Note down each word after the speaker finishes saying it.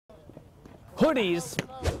hoodies,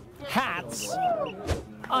 hats,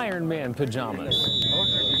 Iron Man pajamas.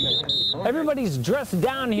 Everybody's dressed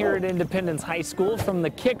down here at Independence High School, from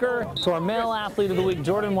the kicker to our male athlete of the week,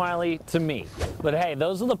 Jordan Wiley, to me. But hey,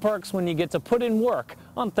 those are the perks when you get to put in work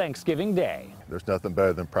on Thanksgiving Day. There's nothing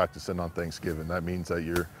better than practicing on Thanksgiving. That means that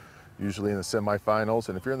you're usually in the semifinals,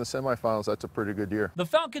 and if you're in the semifinals, that's a pretty good year. The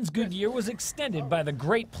Falcons' good year was extended by the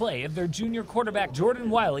great play of their junior quarterback Jordan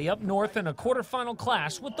Wiley up north in a quarterfinal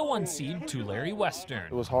clash with the 1 seed Tulare Western.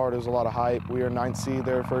 It was hard. It was a lot of hype. We were 9th seed,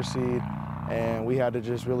 they were 1st seed, and we had to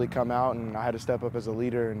just really come out, and I had to step up as a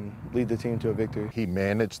leader and lead the team to a victory. He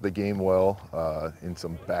managed the game well in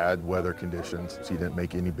some bad weather conditions. He didn't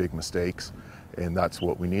make any big mistakes, and that's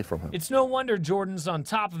what we need from him. It's no wonder Jordan's on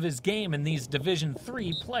top of his game in these Division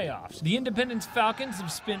III playoffs. The Independence Falcons have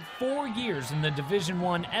spent 4 years in the Division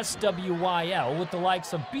I SWYL with the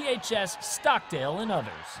likes of BHS, Stockdale, and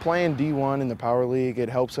others. Playing D1 in the Power League, it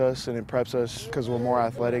helps us and it preps us because we're more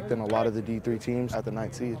athletic than a lot of the D3 teams at the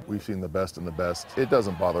 9th seed. We've seen the best and the best. It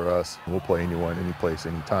doesn't bother us. We'll play anyone, any place,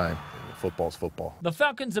 anytime. Football's football. The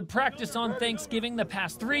Falcons have practiced on Thanksgiving the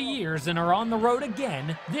past 3 years and are on the road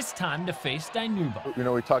again, this time to face Dinuba. You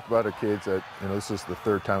know, we talked about our kids that, this is the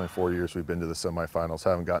 3rd time in 4 years we've been to the semifinals,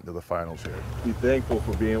 haven't gotten to the finals yet. Be thankful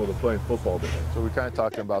for being able to play football today. So we're kind of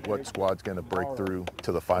talking about what squad's going to break through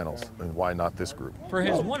to the finals, and why not this group. For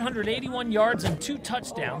his 181 yards and 2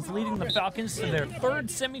 touchdowns, leading the Falcons to their 3rd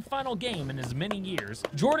semifinal game in as many years,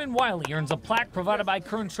 Jordan Wiley earns a plaque provided by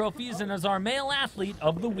Kern Trophies and is our male athlete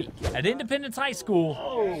of the week at Independence High School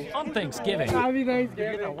on Thanksgiving.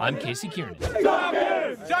 I'm Casey Kieran.